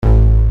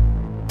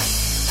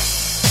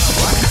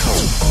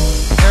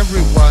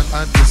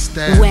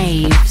understand.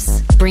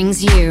 Waves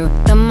brings you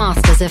the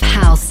masters of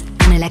house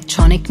and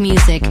electronic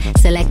music,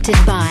 selected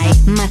by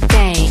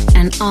Mattei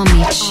and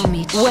Omich.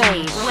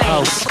 Waves.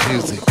 House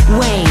music.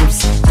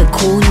 Waves, the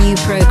cool new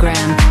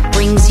program,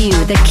 brings you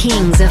the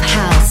kings of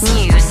house.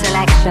 New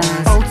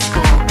selections, old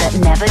school that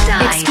never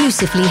dies.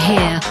 Exclusively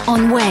here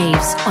on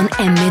Waves on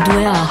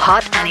m2o.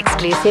 Hot and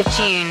exclusive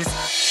tunes.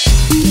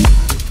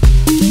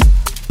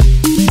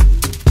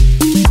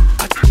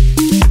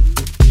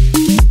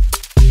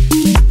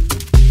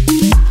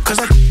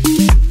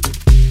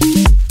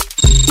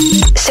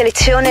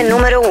 Selezione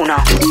numero 1.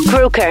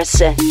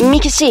 Crookers,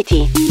 Mickey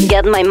City,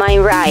 Get My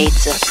Mind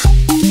Right.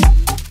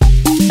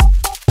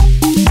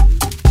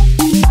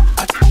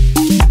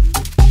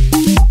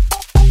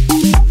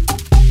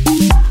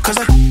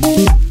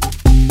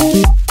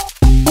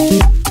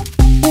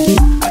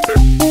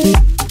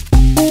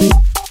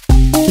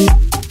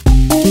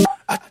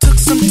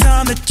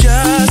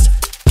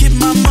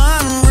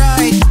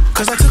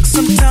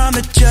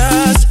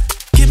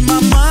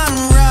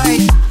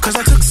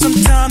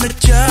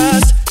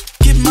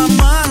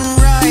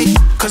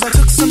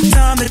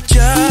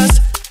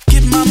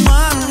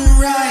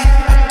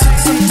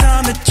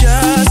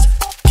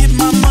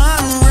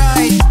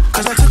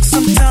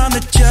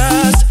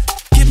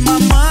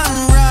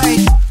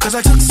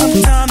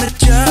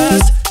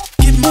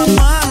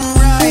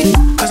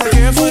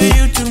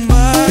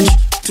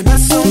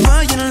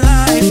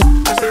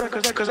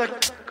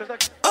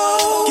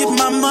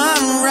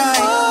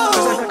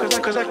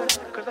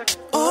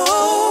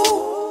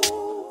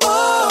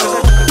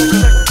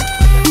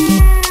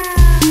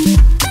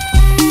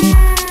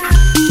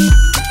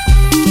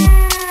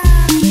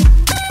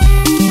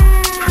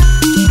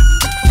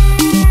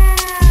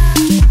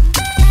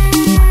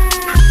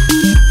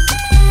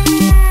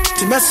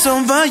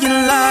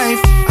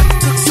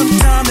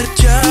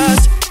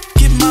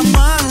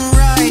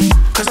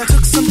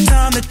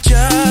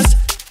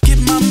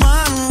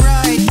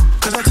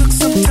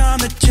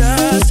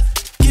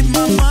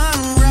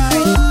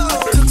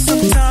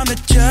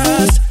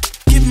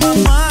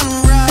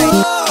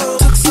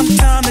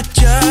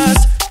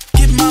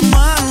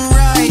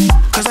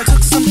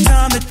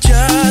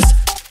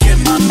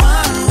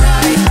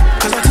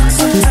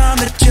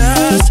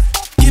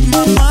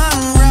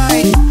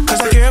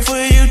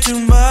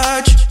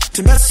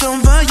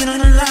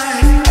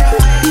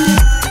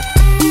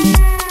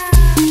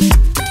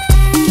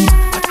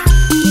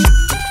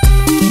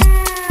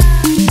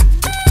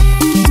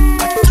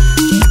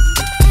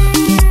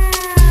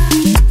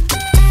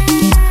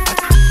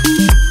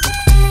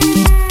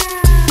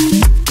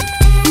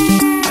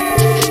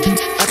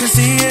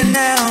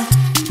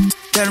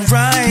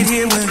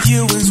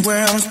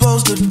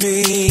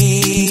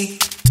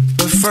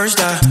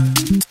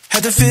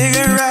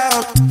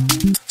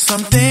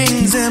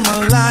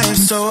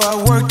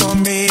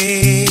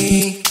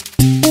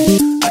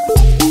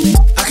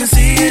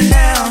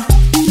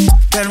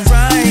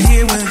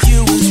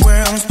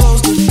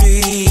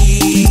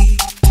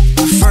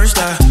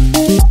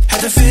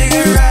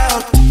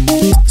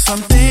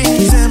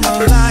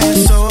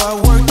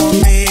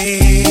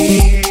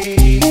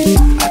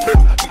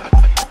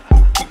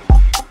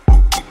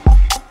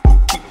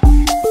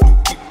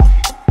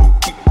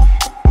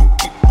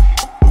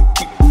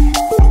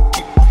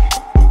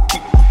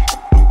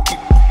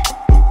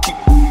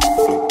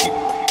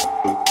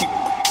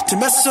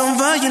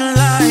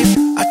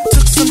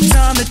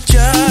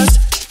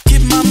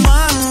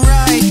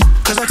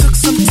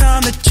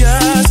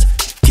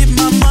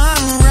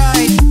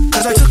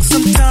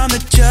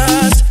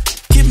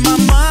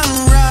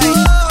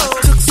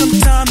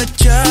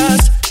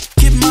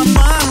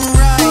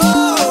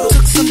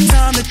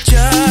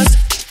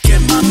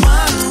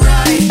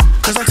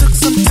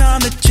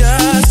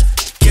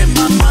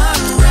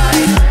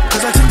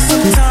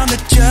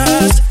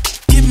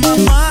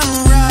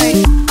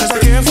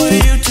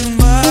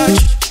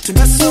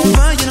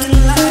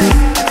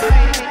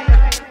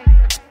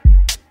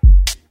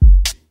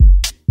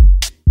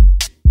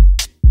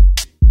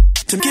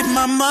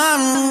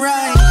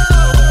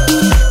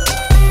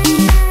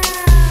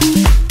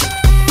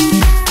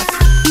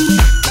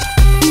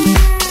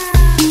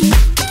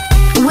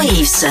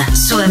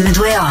 Su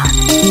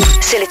m2o.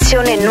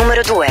 Selezione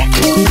numero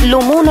 2.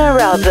 Lumuna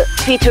Rob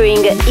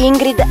featuring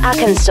Ingrid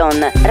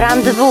Hackenson,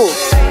 Rendezvous.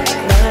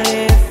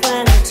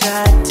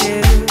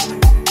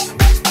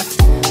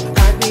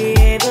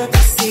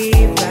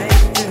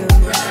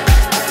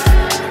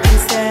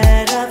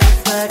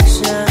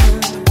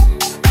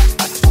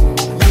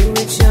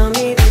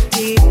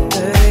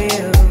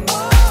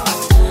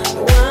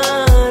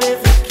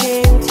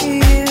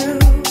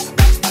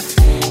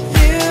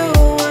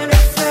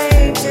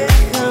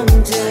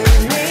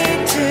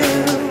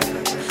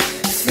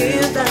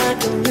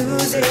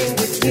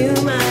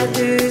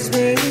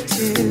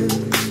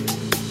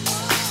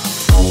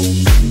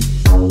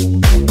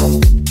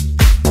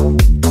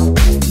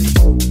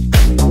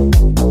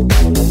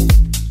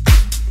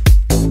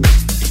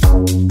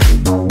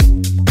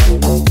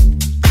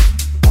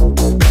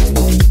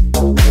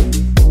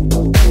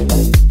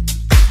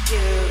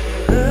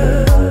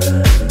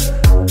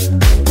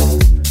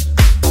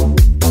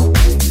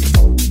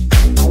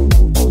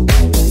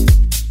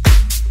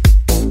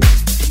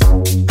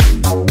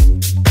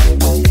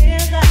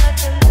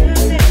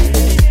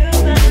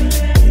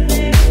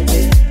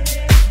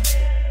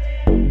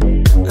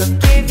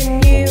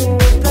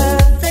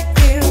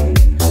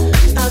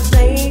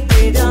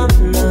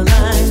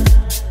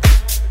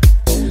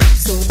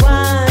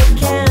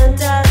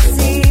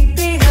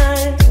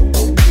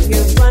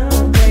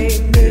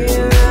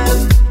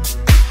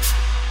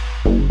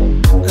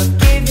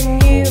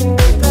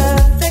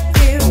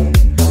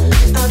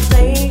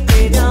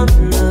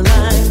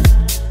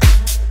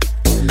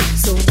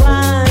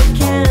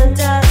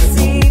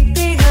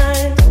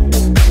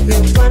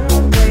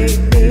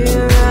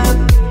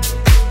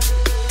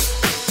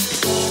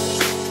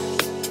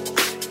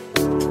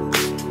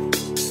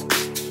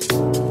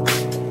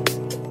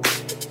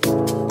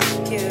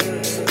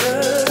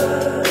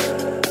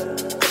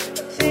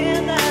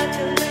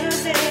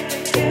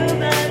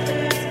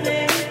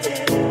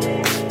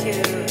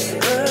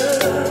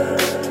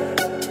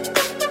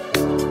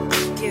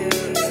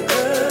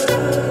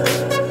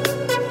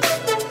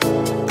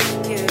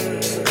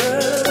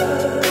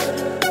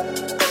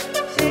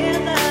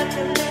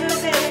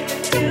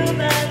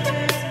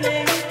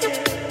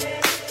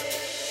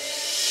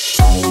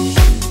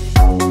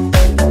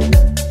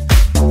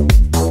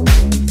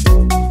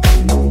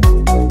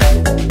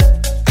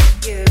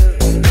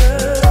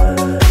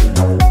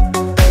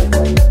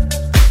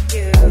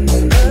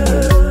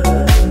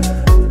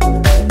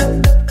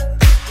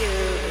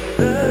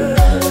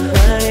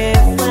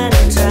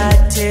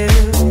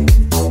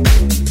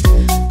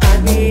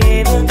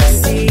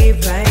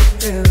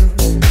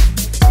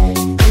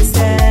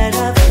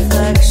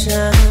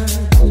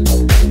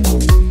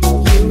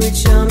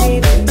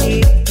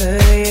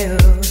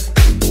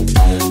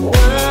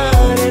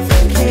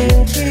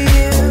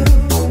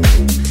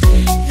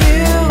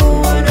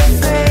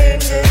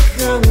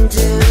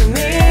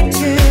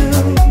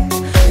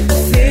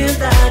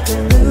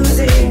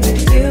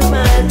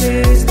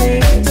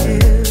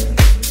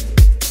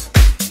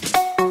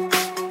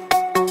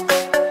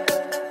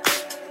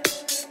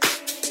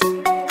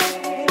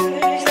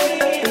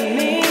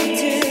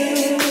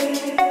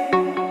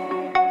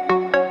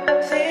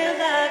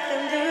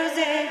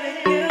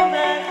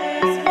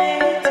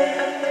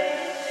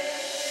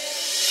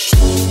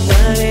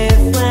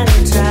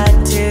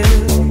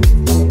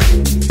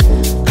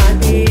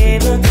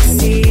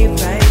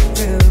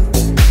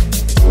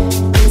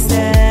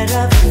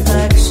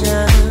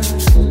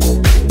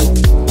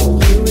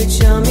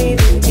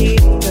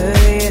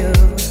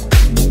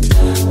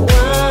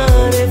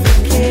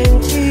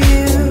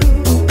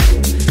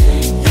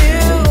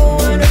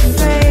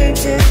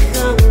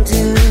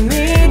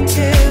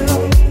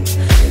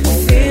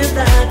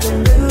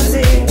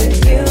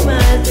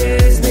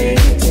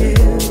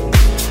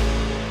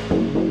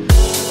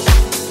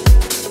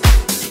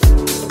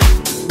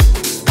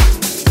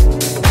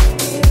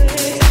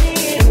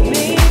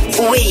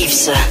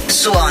 Waves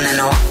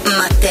suonano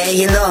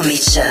Mattei and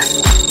Omich.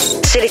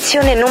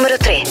 Selezione numero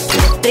 3.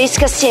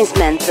 Risk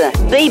Assessment.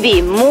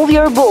 Baby, move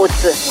your boat.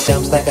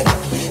 Sounds like a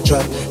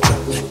truck,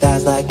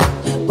 dies like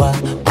a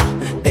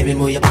baby,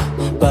 move your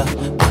butt.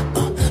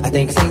 I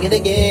think sing it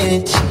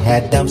again. She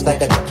had dumps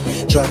like a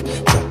truck,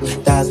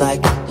 dies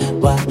like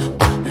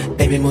a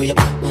baby, move your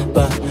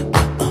butt.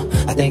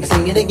 I think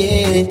sing it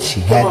again. She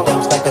had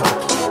dumps like a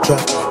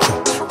truck,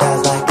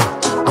 dies like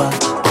a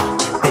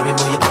baby,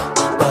 move your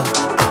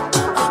butt.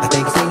 I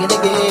think sing it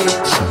again.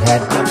 She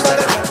had dumps like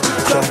a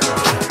truck,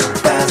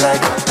 dies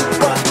like a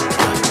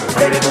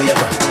baby, move your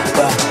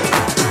butt.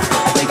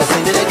 I think I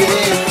sing it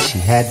again. She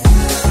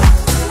had.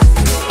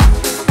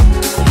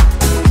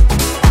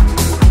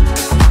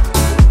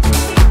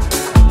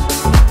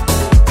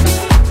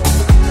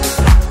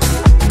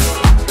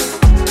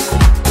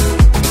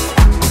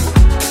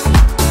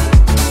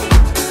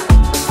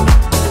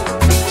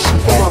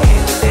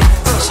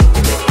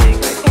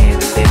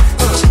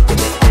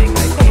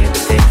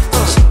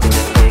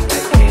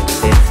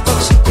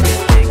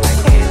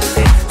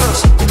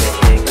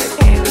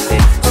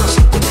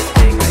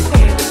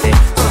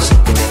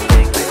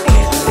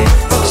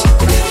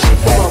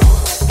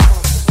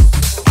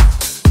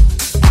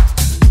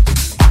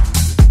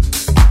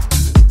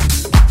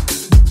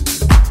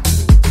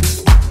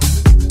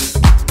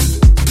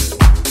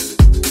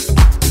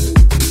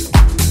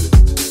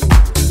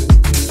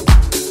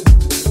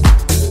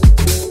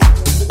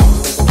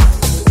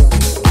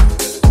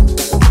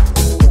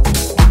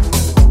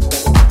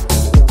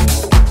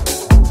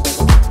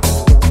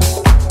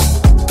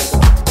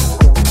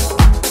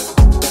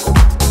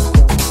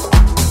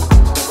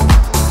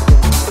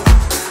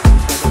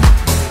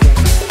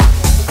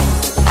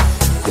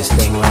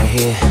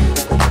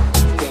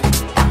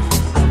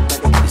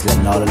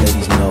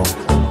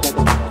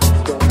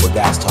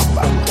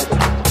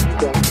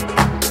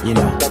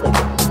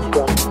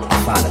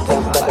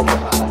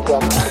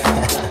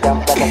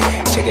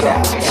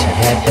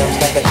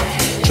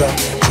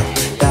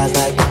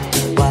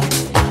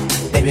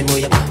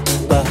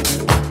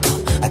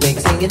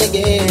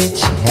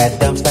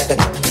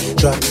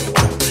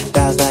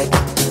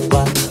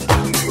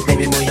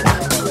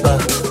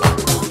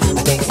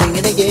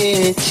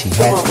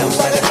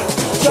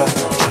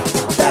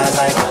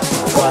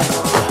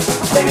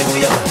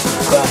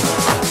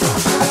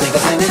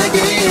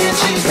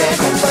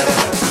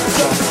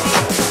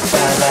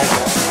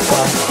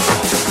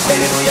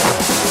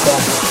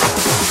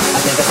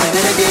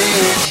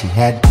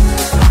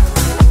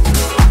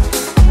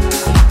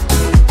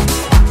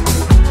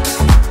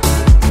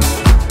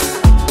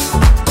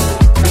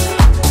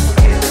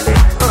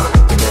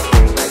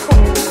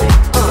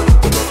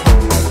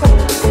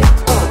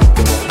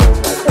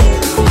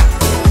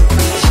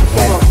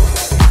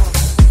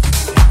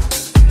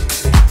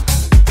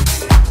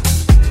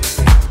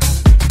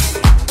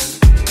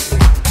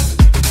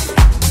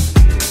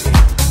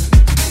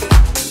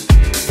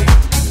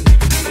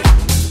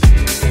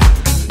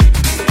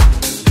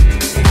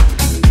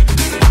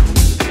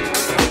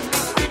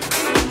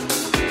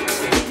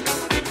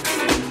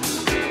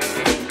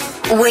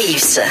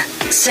 Waves,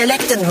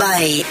 selected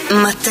by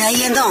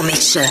Mattei and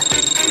Omich.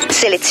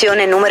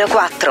 Selezione numero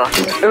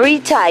 4.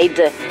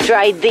 Retied,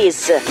 Try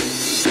This.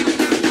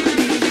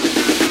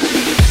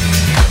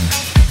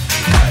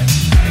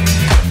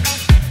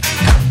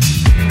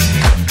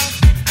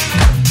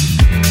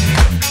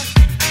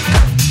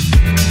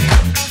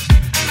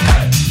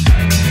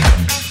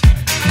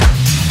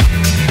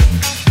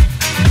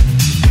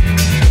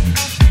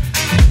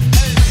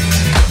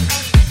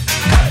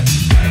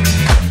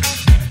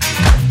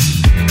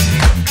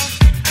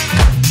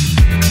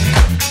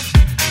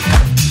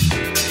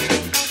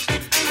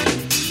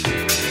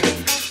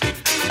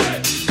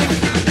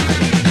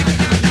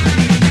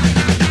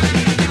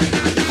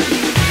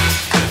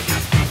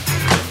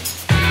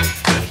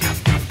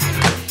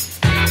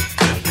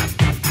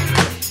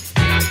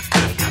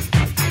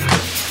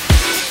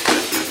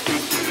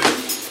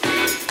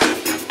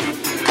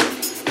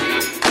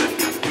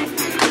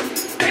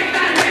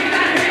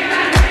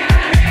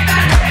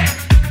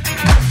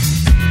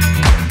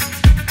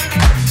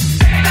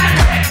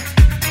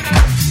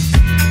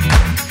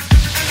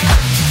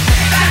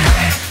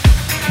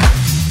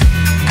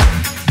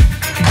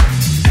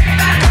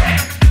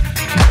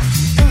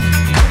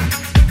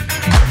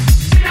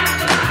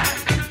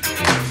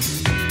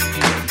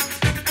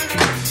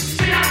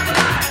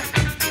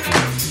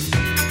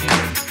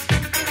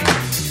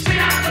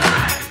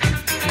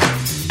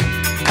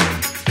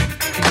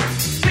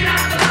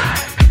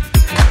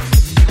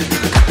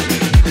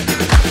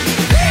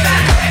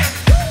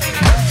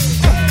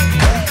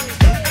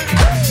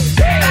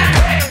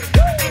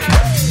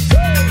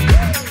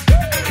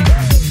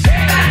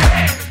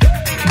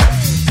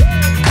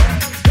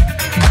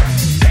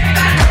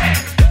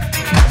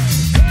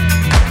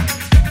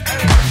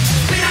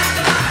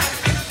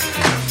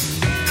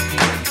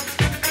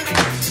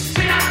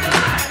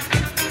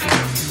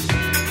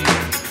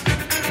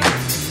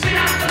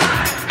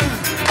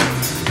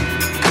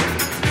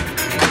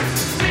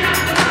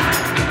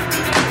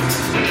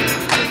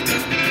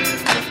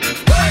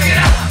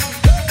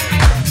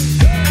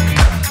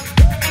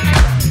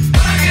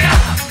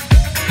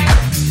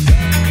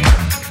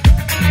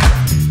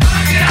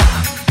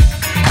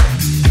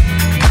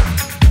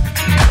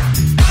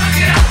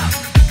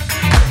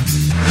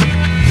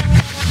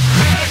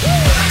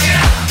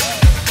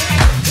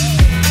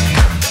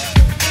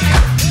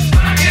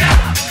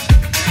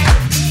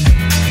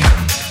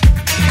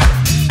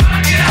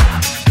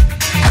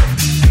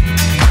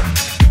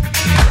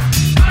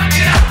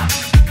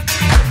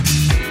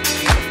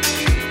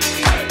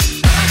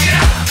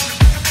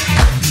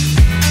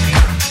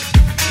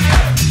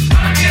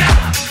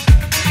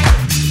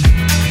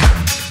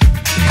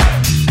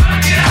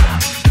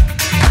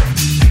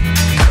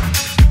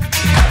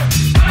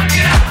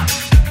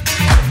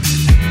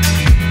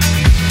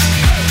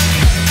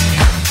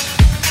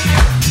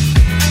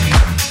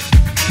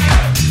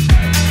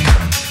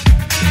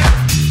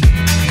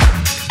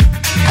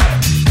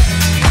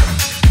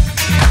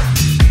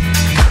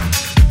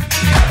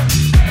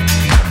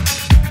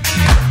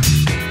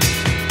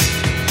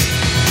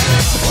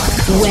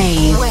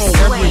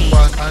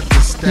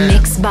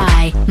 Mixed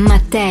by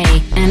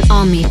Mattei and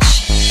Omich.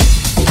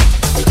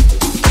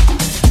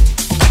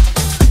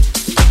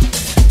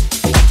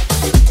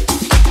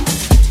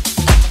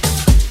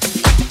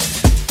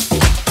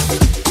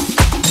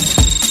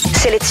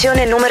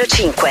 Selezione numero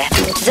 5.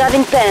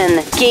 Zavin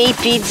Pen,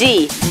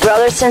 KPD,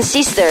 Brothers and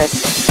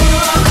Sisters.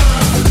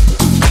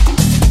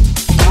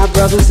 My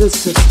brothers and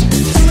sisters.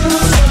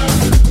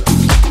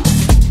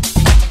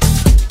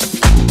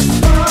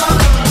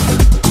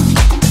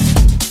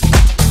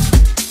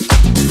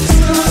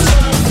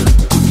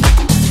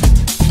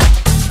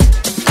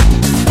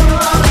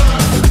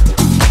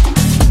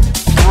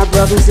 My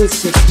brothers and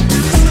sisters.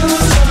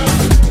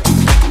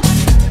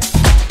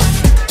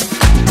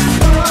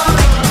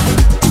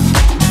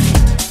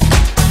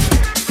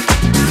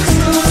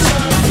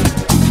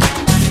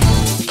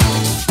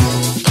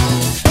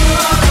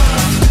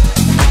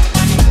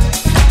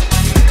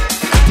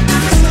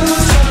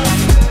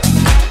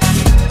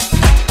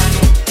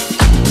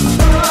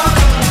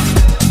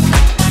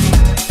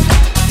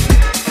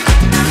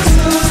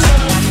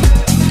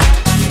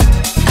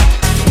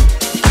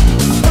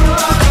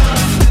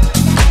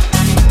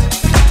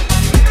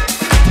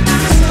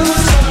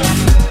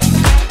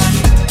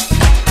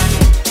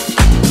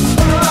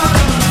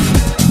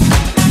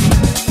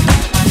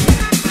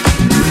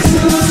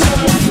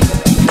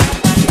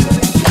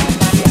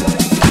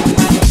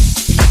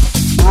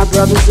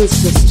 Brothers and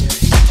sisters,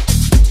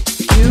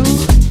 you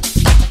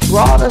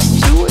brought us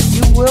to it.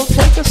 You will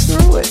take us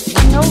through it.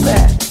 We know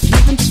that.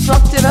 You've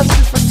instructed us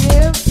to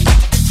forgive.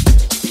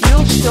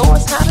 You'll show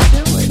us how to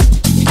do it.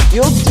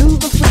 You'll do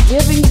the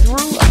forgiving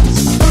through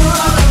us.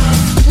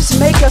 Just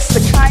make us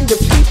the kind of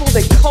people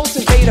that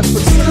cultivate a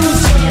forgiving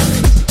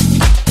spirit.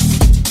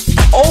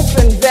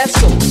 Open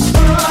vessels,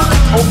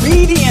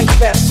 obedient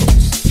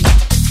vessels,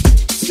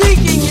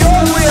 seeking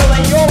your will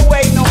and your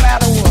way no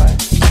matter what.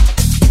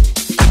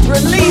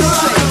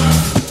 Releasing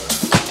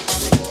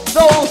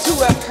those who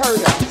have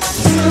hurt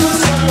us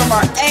from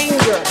our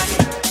anger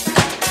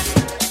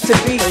to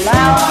be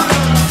allowed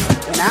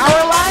in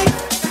our life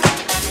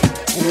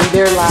and in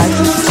their lives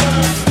as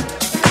well.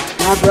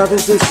 My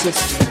brothers and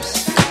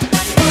sisters,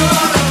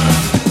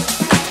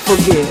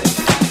 forgive.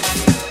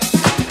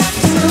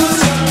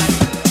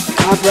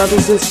 My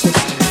brothers and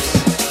sisters,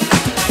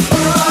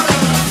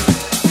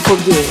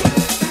 forgive.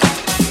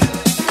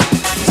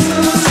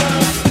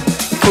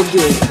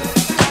 Forgive.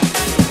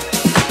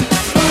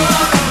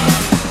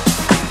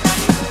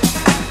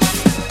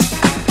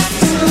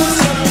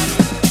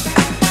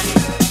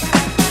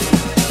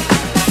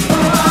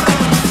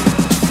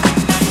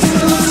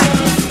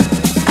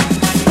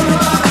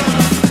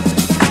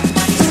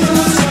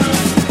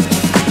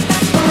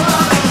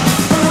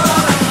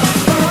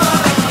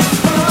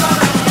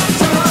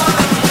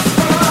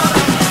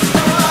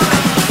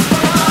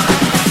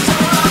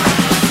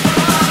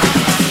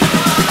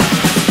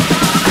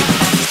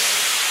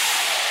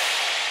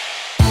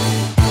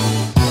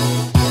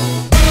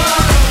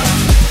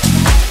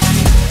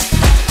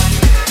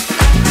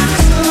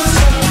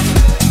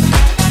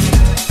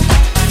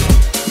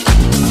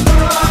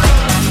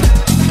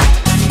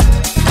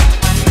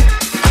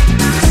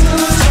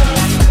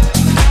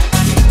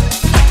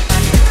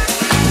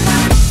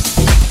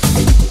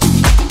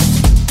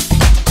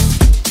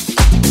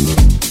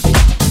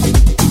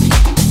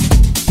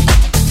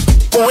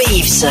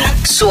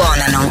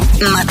 Suonano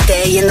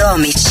Mattei and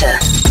Omich.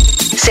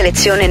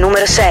 Selezione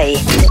numero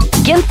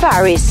 6. Gian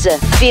Paris,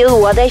 Feel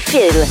What I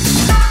Feel.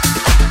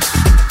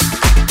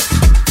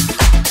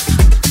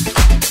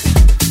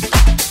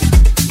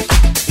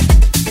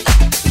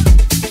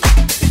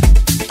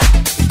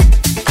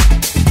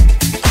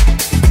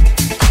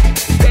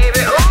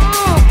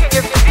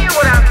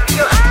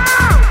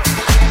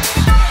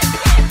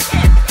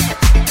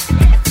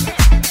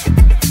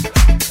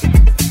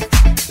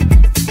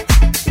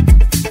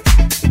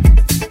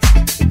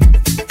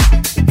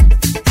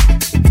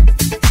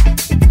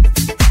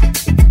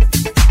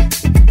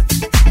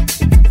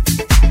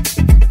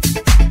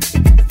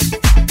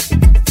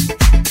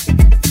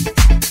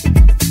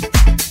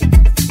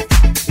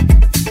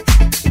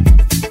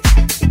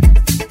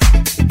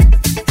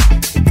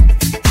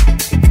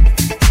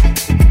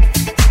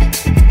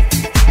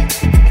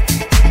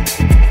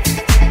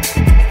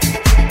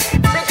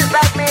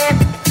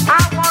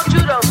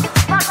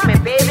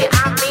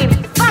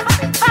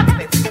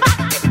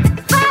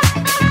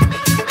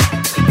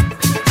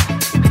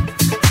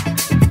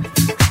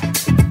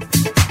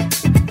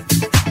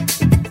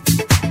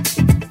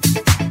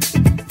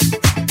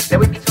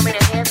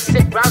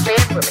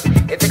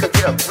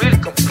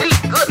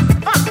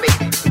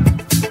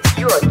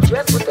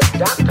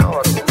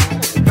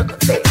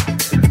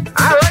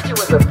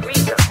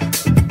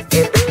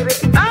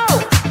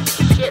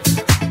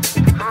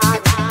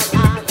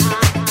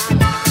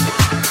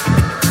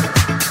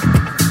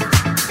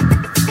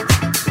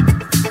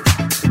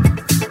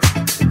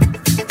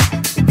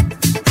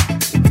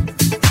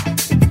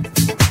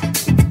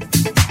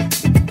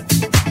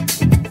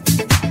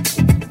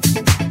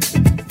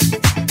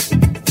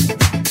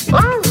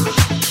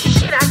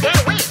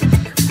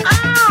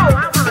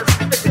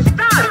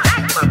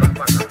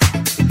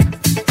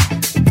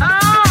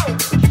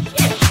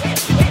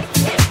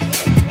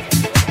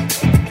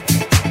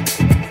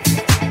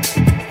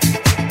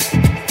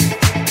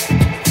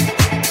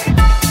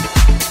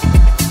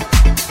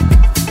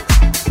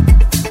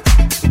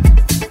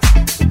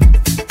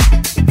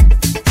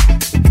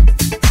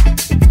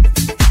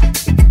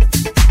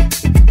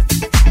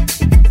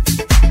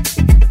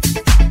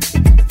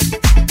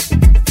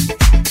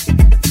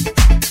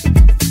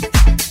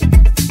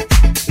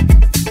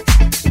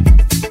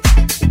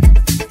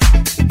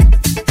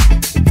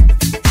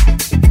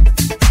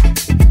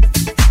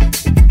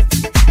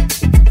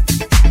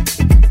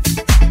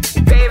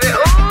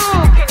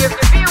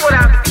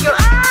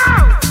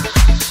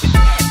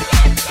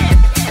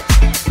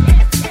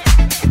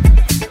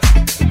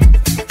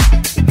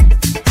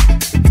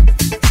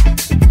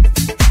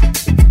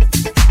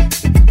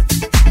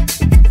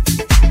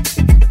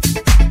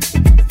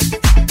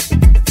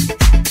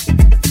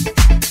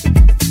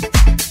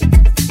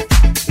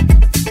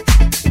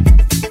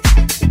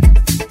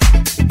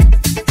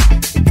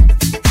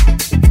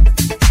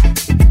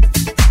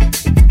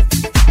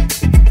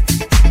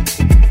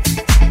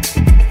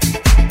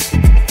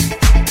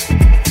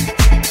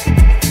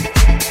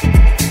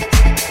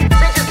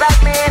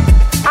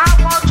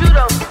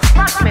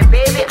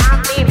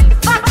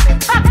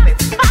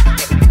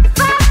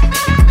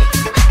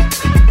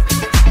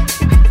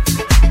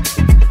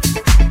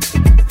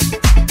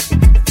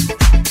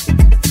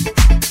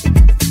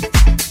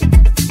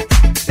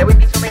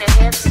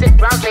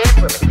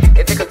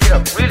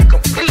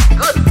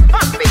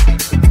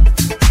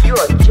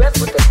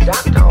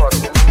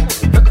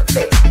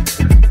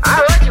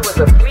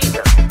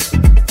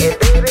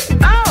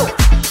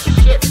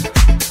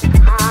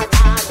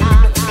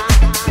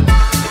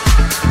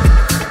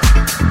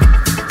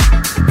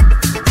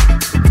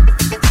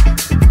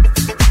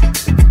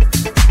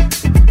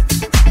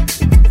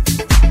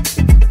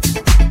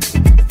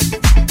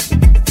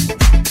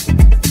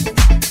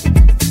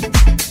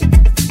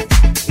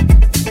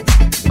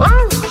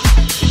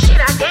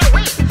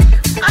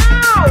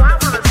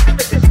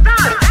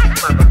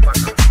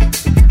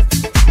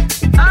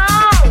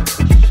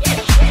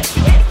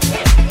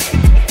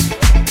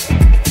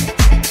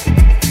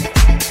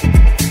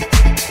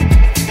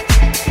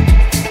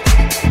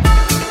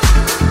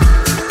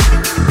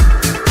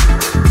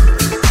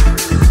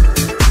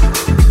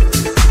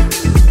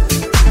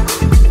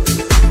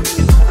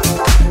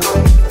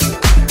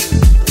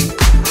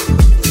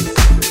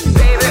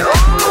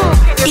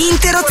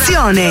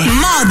 Informazione,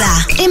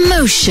 moda,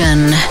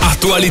 emotion,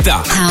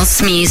 attualità,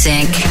 house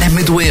music.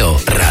 M2o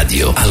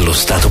Radio allo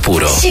stato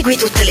puro. Segui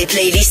tutte le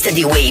playlist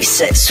di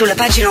Waves sulla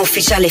pagina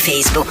ufficiale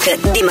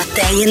Facebook di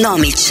Mattei e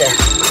Omich.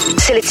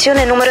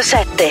 Selezione numero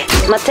 7.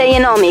 Mattei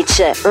e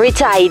Omich,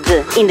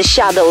 Retied in the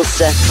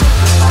Shadows.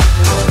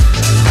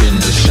 In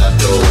the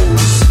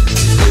shadows,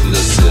 in the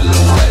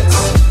silhouettes,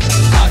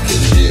 I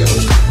can hear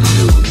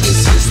you.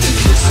 This is the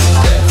kiss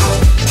of death.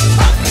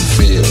 I can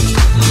feel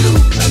you,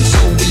 and so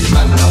we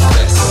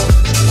manifest,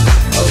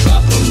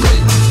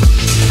 evaporate,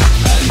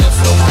 and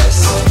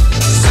effervesce,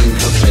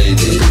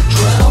 syncopated, it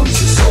drowns.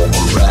 It's so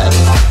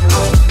erratic.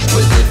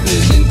 We're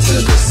dipping into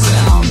the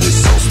sound.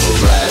 It's so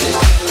sporadic.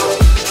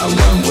 And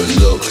when we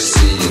look,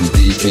 seeing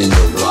deep in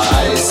your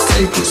eyes,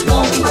 take us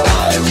one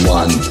by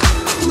one,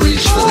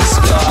 reach for the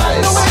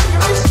skies.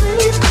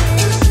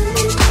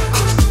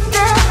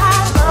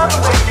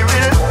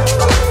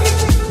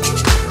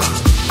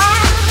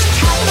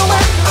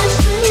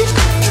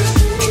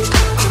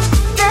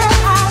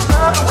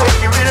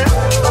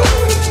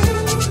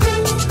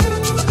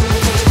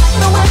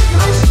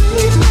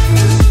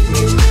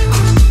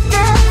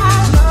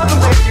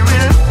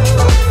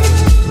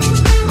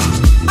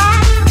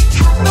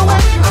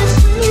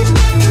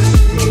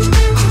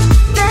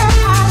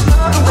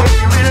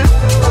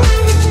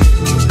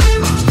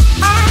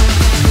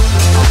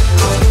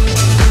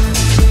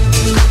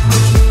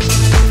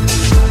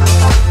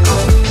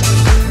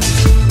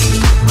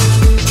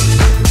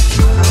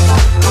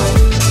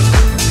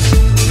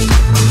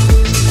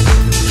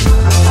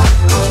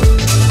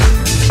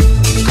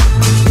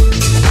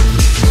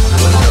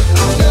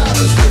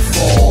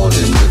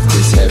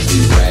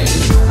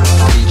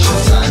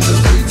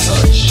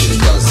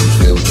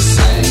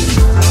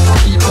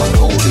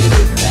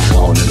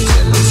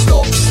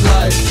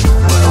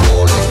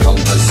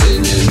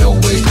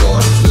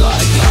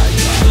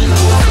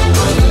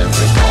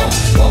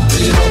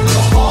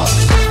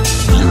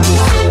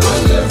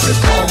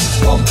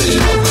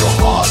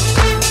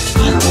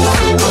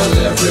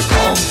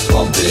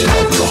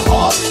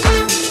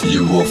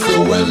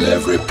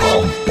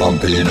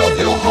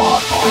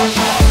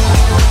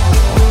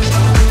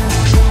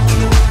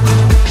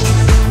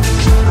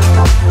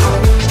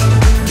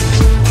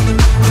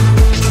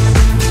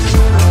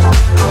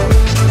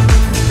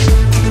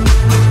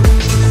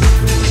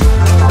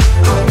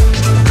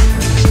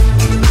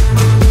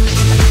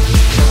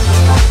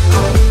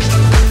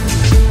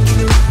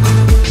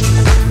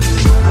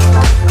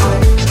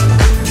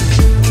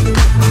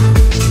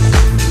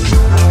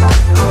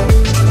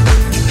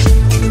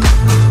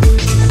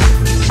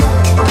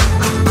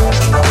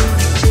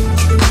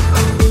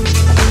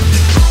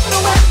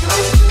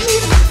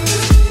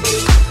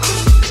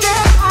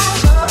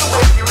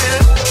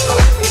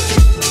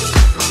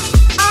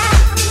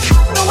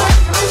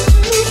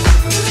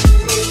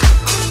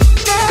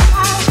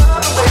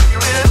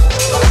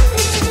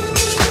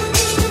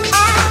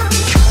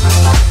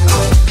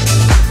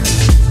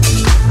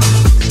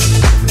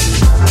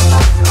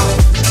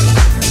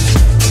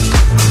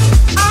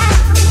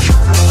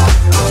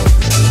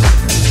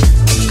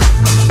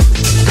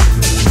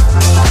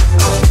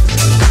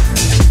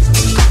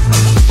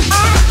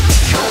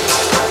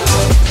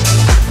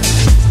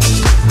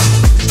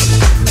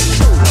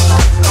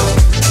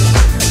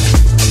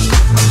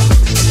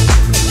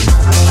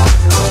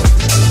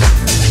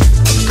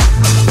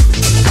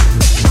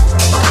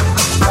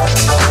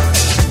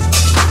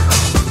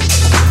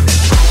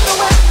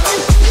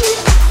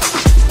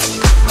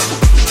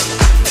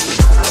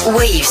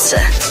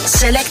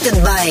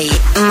 Selected by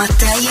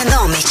Mattei and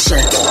Omich.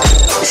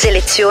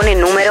 Selezione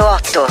numero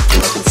 8.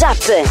 Zap,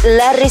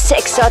 Larry's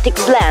Exotic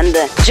Blend,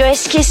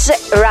 Joeski's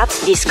Rap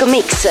Disco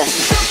Mix.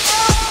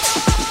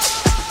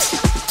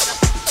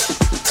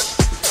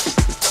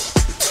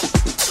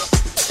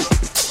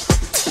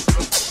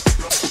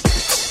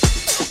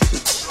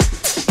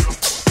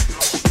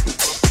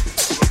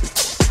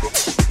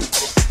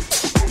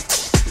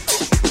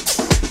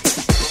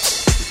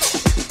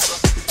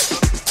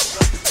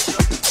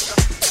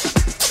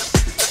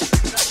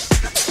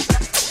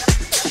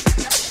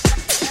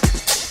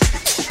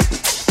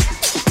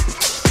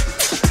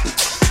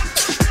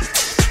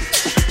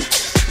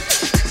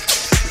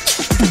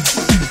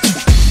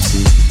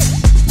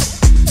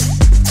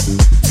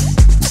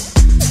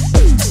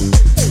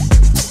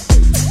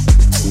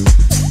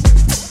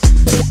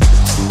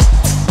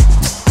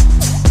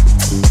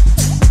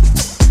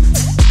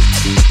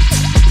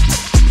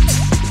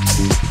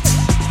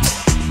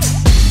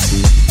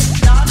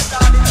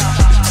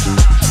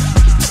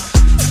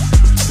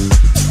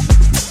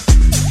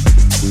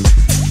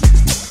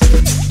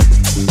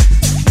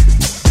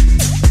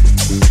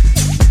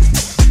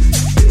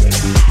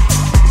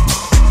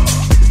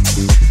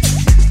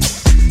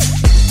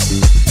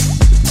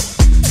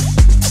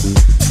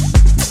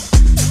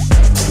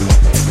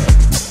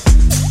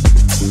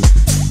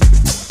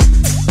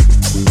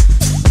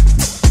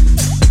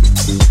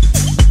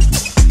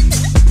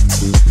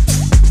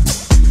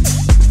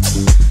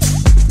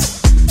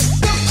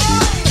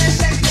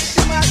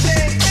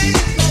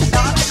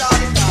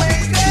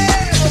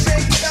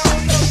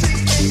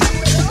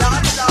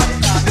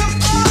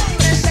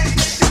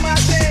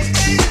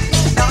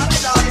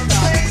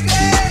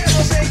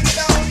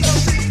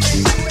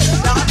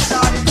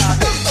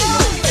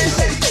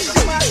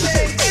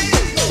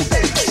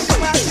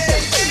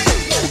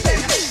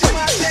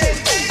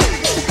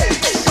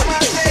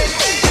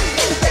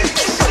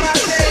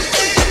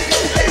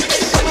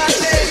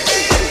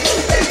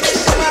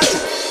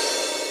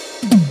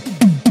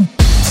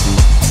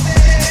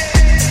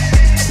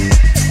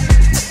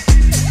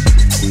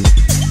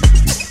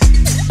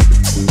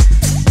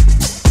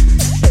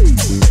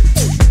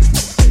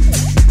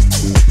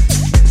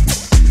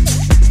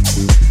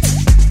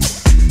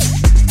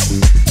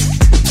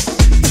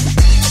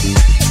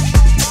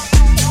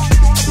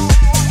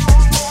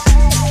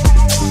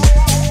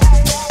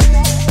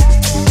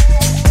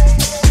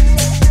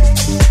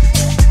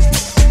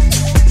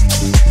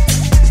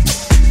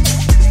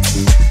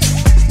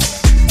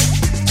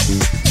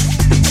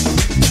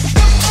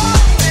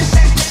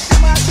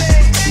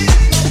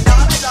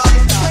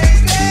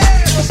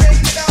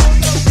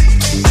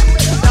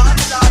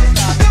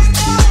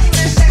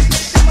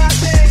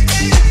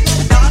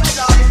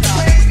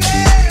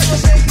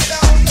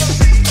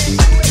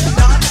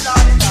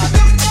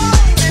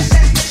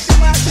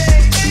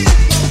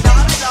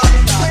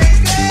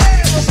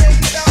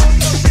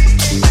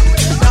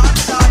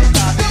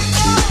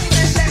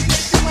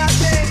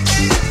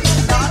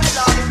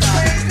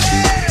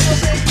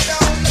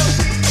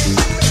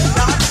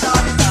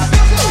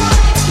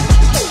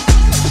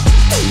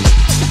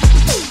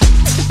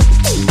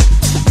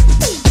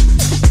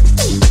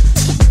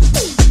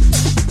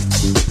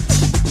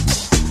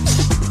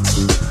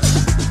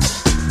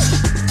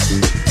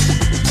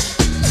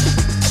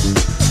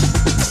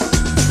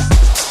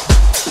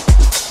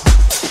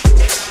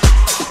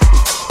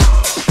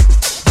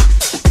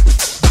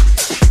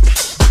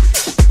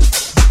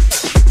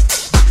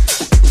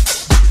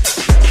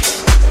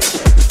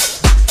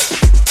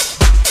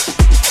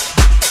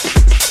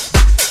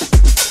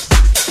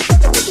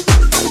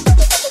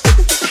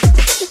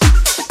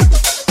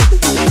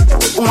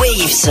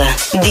 Waves,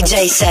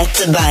 DJ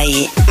set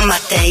by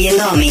Mattei and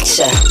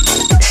Omich.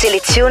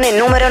 Selezione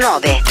numero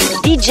 9.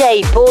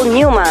 DJ Paul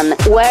Newman,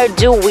 Where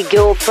Do We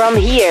Go From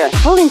Here?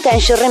 Full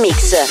Intention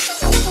Remix.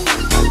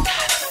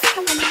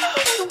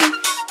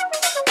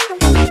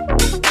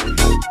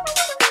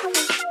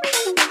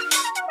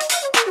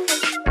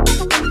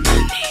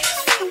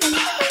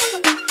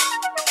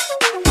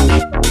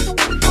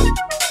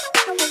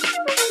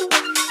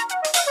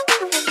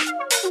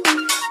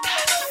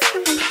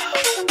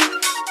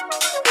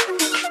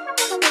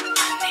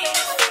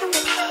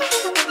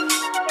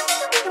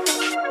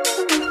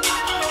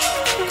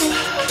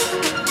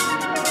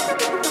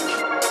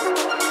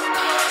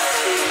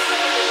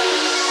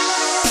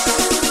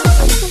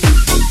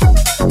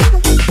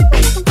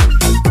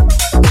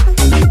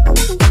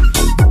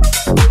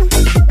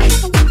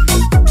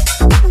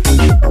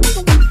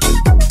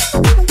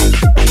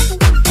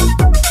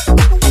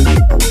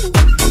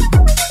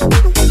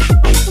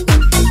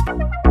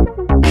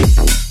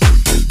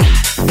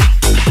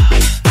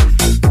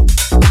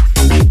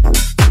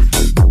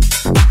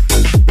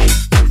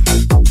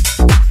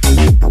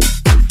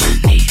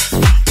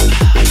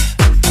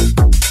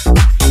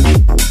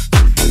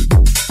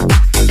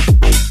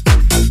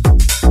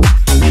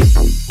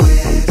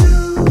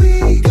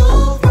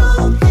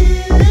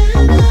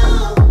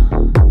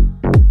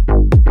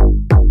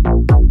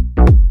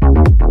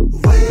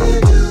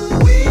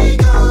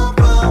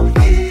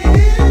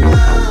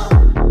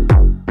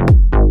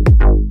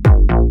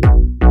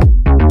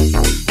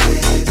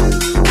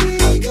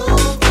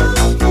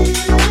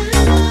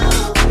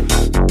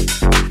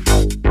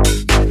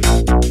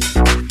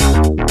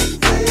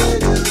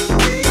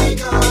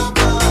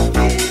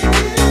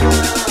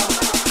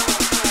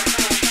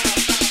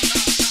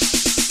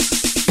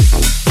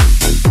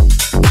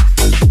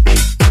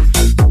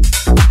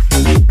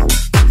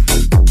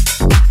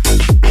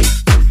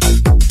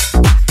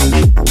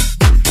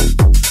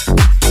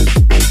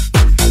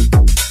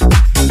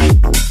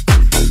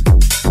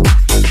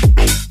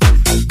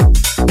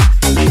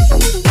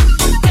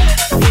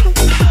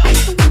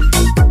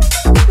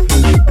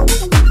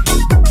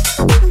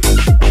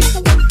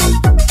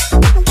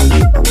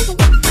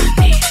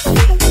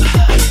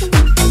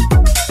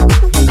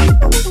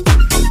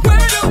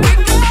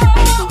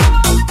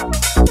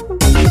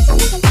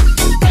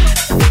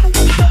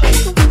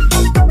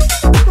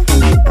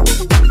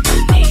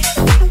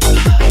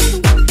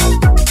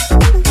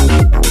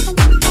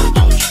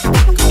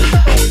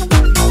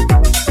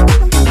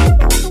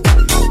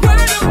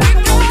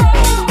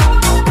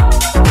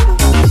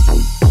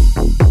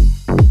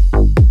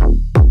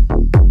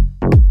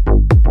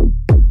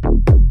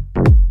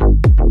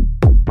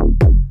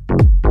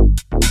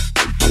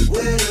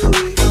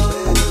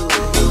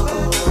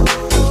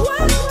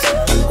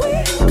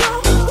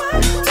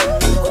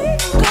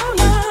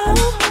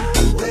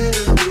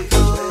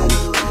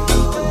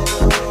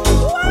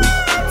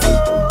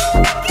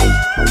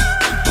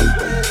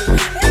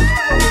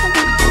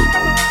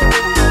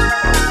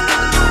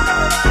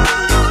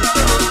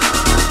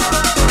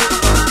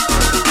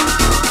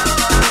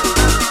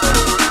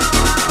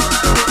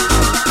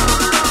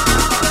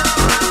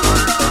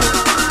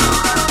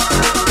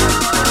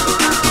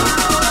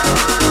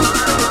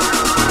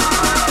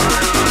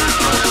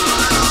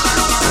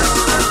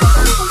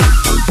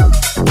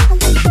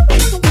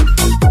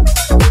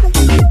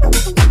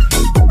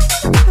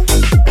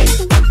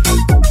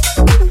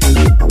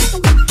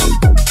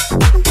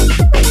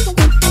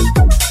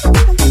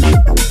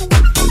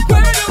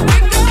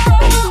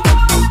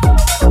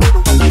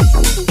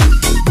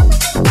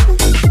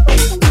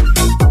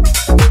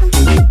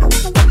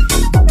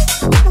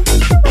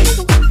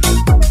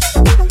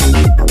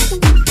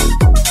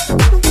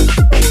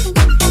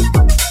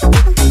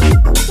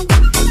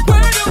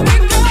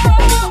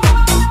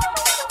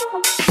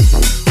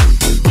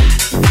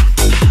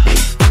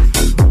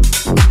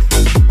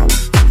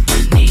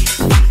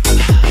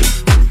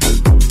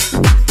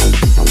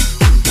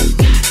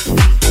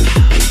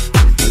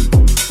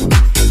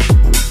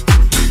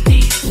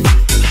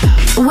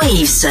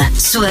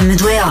 Su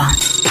m2o.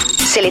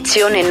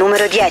 Selezione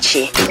numero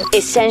 10.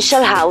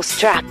 Essential House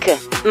Track.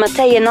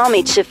 Mattei and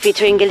Omich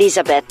featuring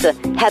Elizabeth.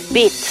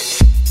 Habit.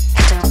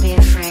 Don't be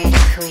afraid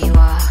of who you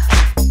are.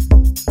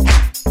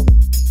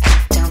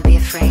 Don't be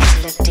afraid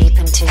to look deep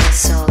into your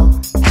soul.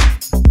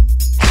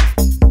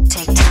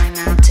 Take time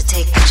out to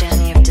take the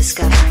journey of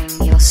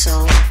discovering your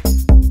soul.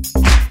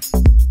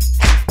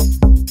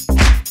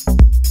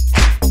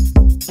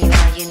 You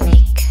are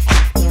unique.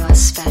 You are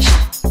special.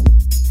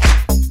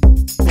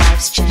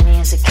 Life's journey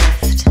is a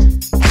gift.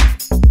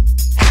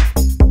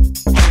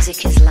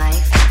 Music is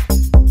life,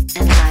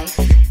 and life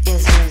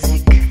is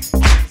music.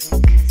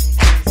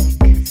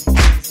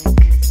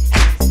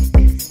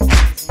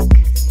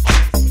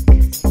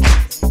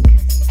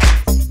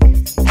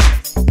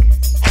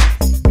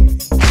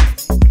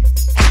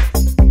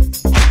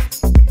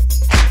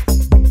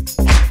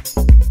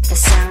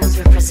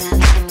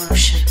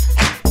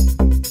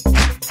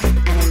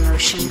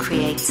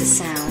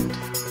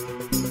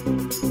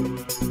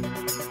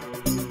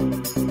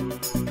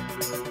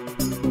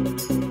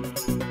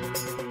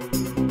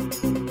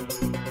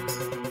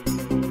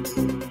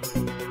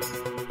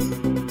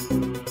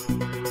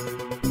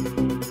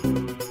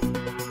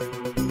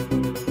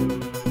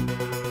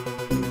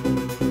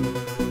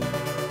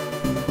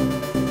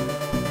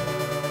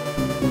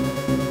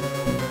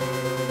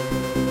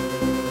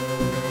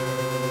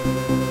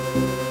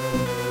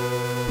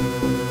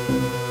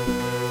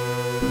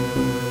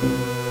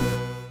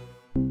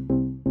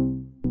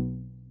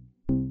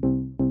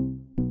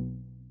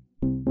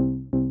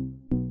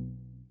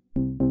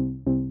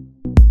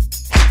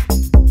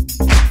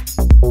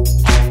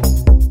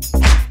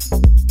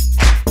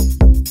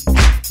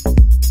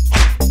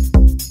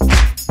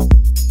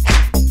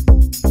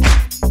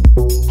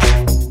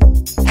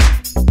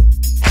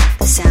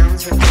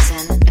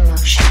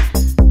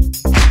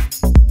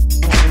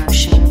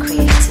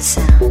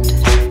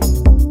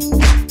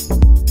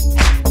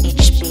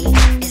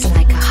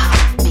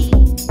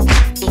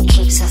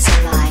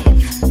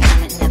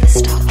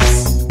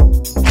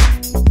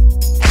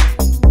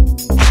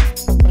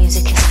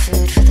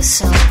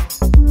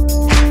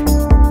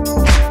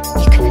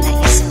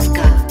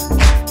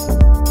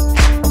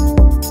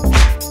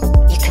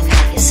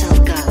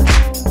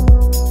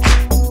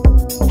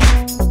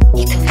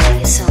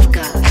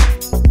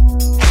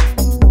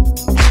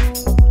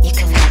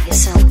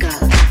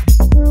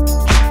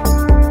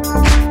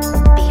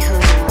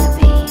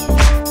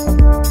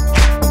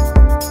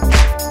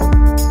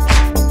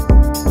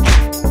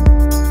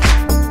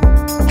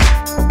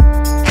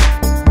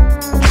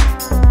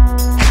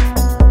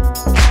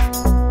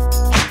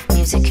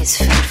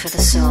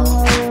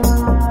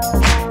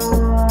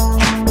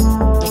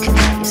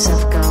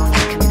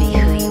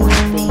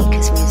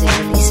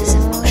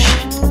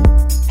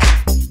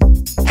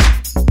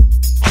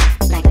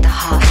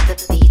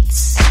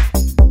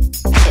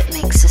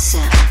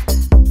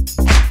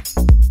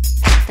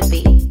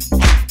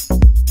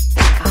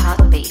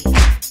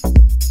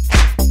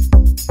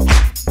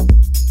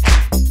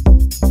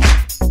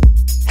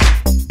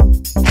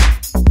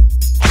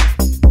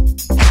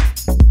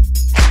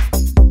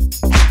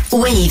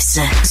 Waves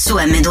su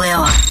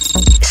M2O.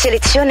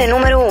 Selezione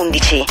numero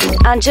 11.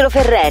 Angelo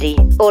Ferreri,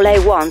 All I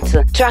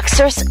Want,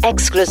 Traxsource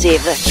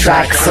Exclusive.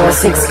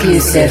 Traxsource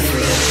Exclusive.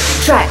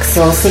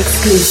 Traxsource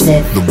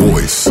Exclusive. The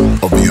voice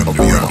of the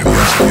underground.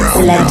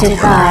 Selected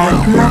by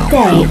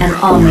Mattei and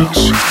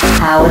Omich.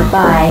 Powered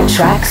by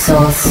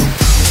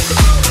Traxsource.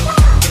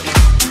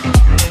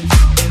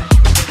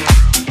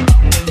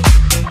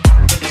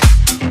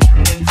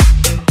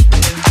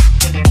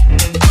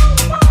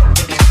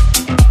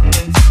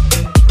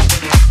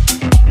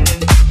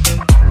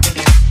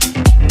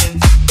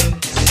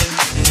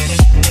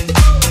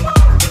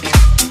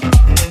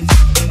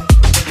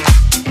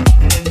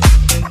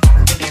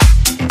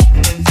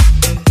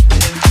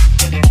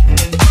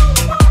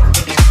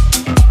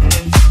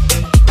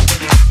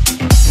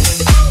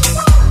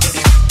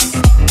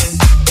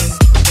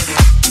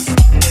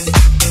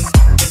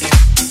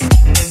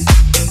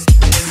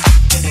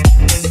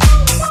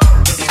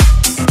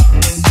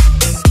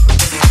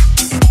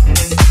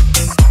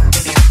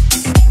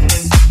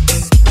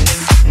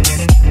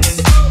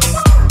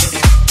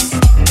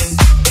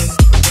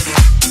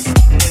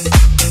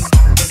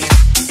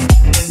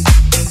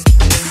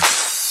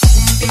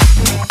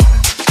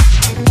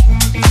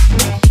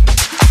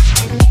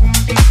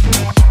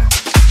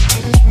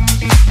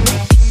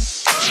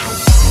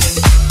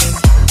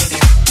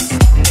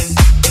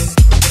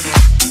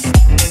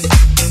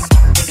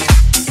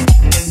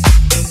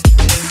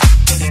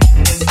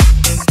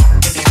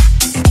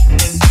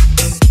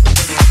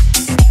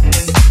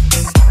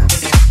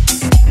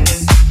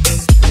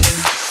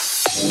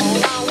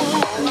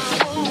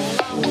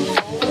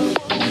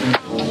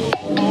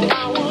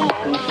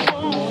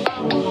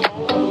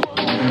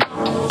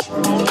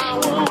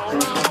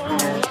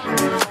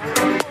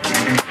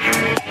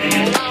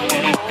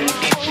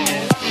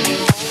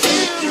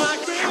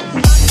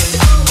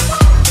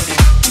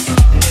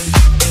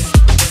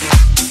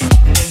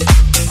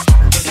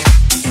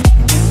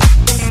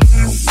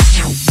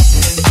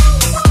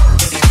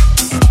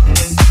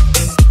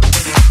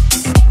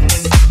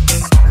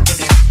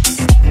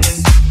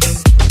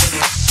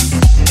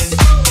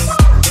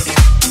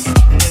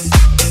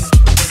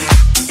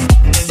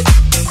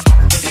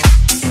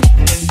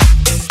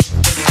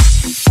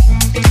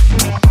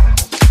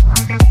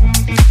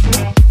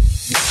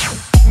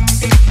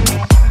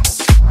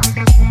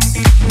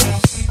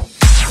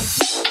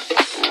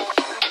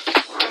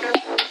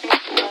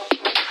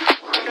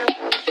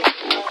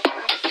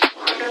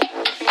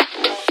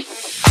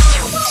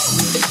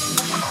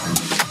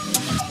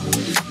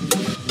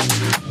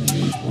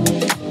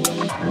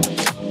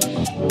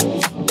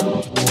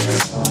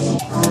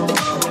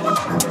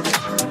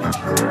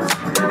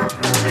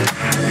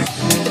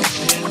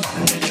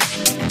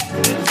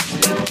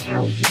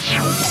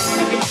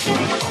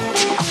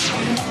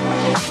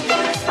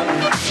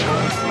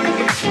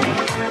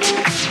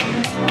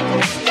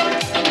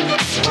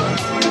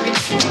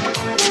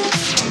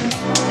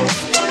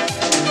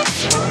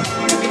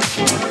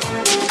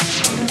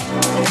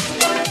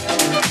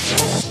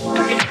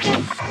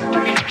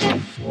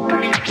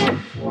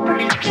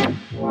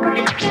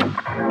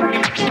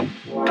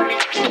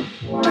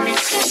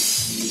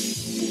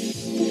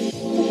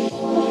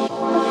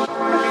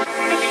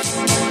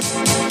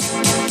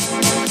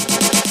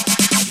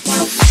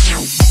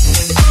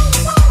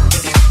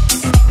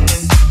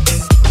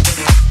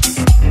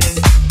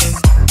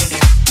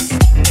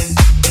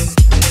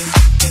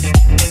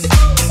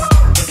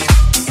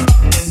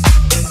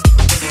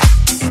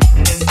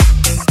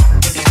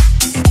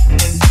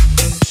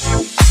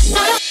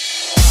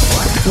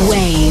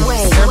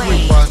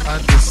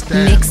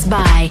 Mixed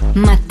by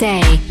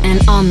Mattei and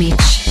Omich.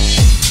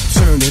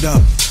 Turn it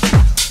up.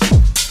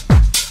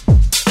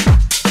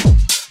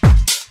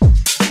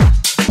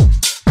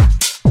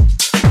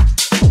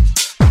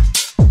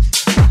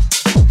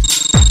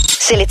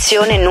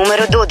 Selezione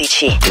numero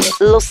 12.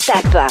 Lo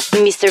Steppa,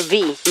 Mr.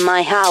 V,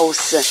 My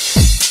House.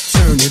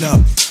 Turn it up.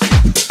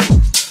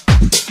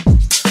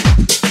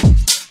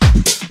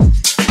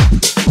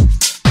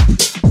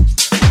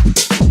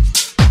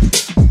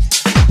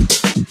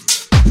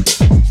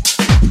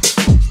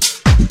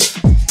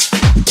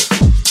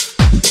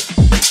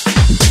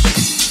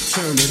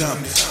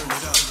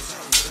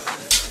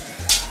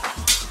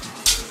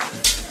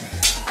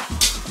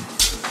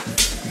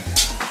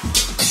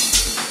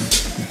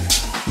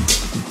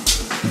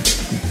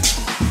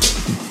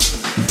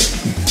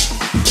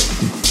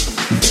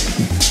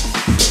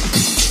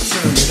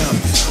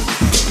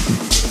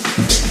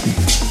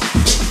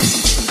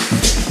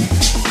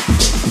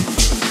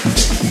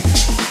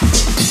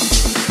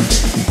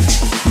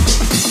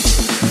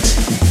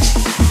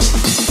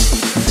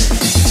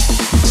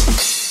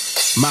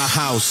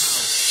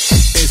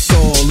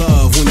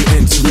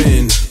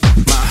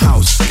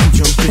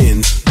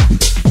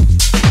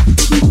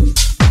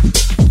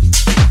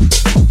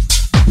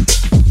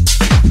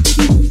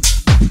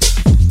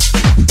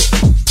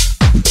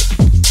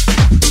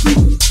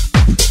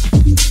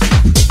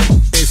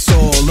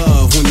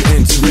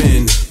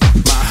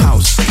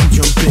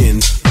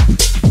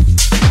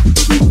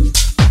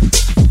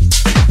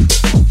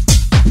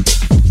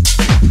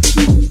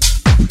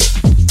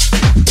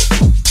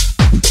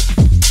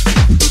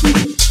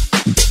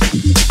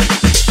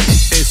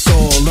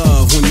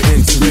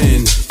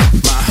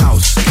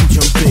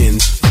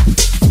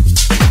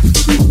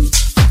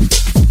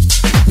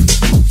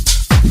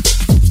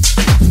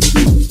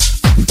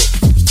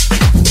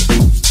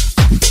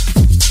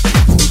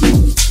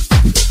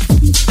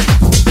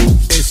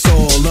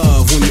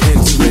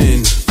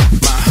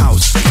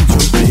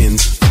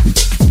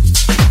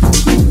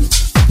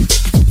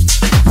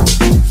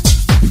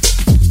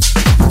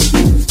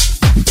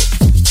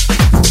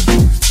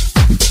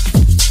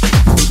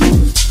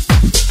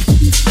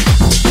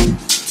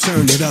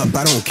 up,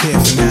 I don't care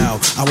for now.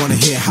 I wanna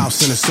hear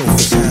house in a sofa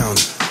sound.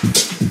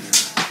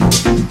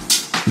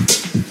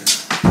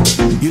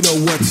 You know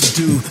what to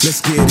do,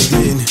 let's get it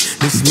in.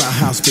 This is my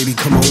house, baby,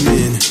 come on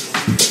in.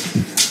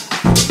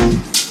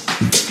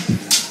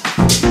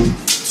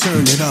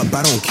 Turn it up,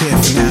 I don't care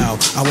for now.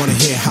 I wanna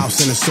hear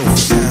house in a sofa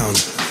sound.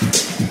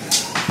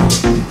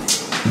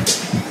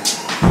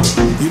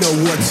 You know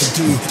what to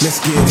do, let's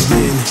get it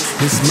in.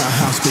 This is my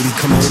house, baby,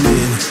 come on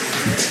in.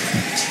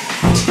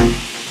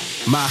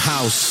 My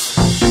house,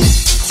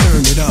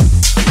 turn it up.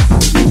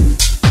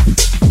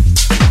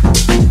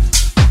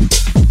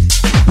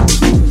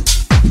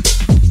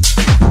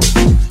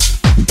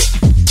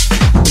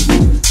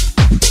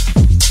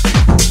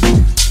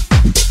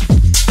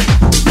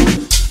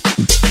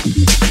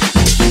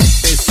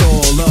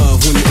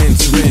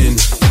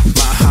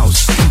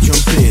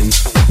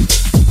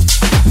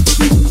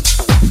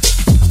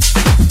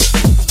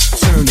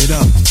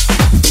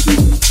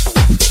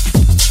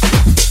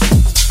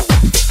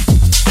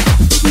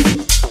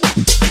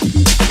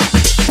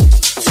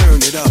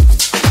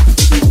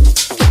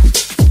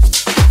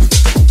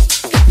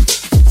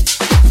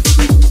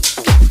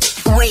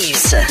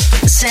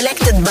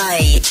 Selected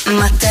by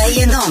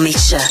Mattei and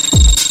Omich.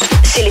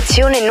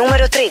 Selezione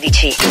numero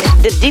 13.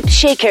 The Deep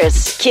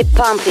Shakers, Keep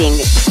Pumping.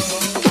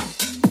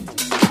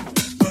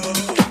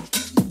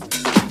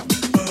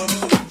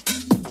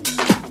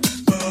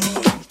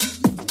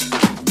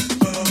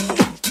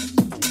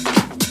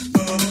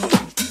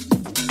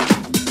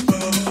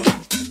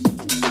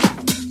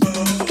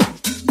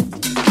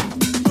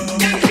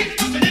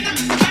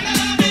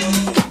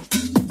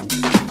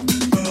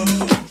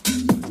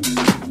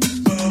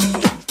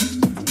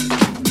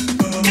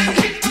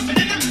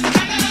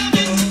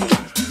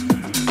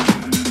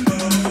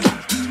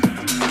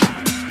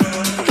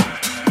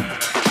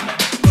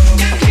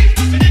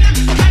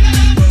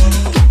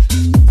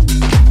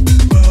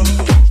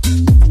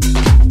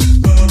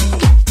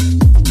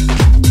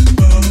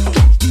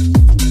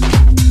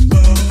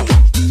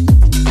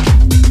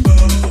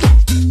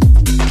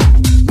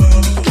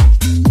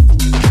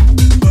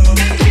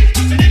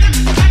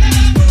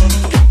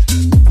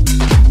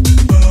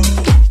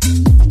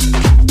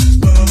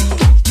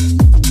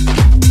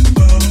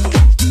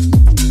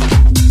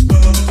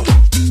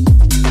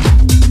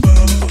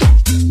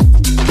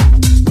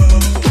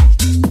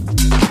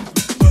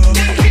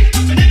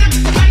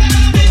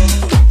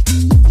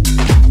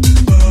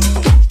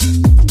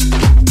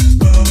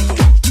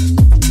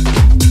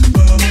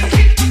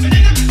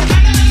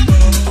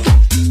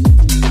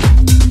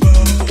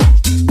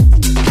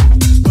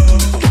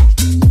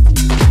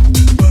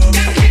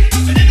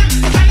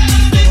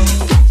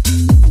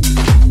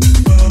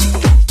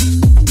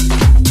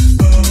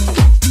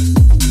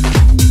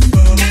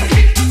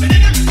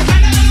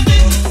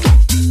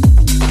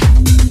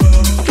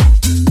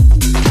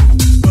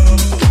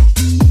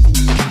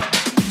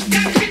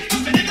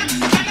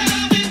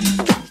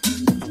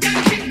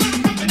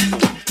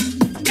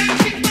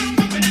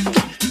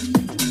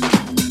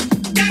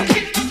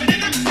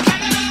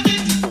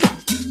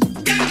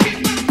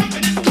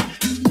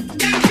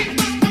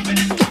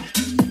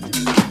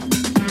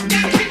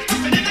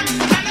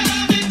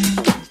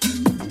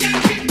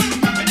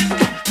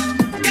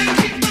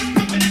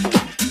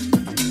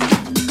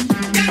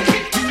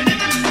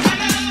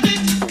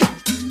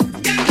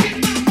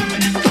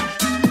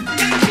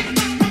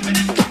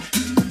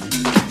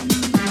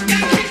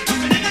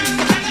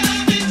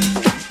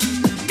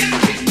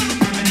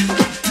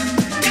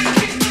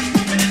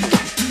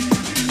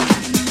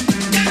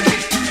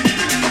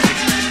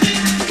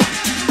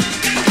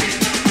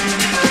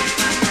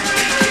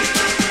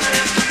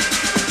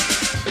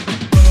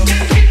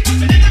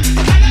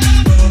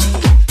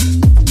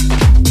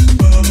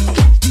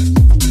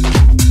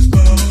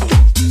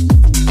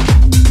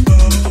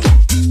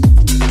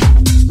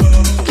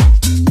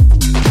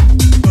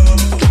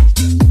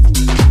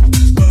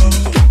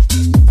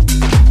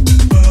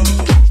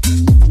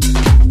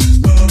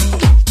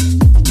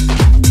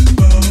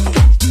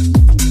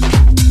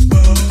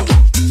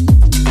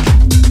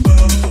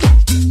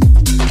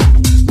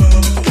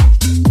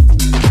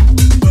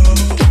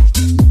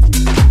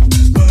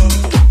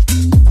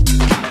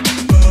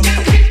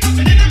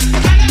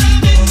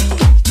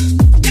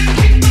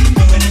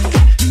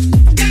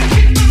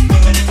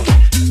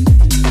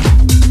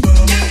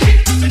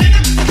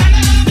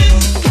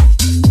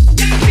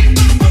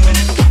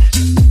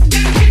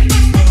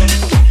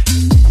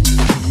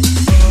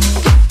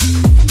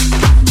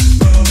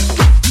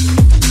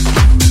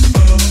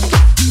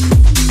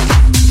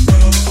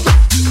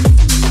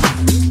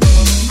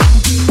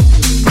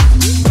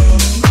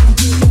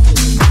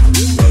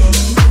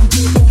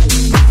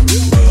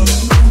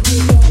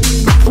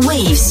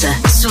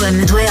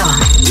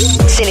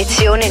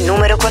 Selezione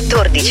numero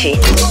 14.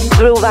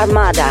 Groove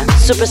Armada,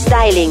 Super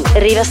Styling,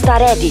 Riva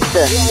Star Edit.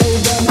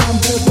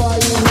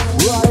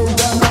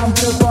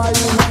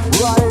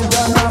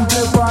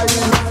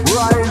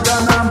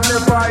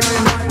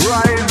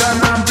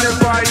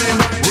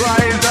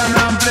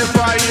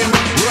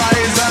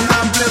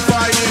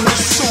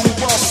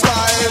 Super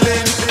styling.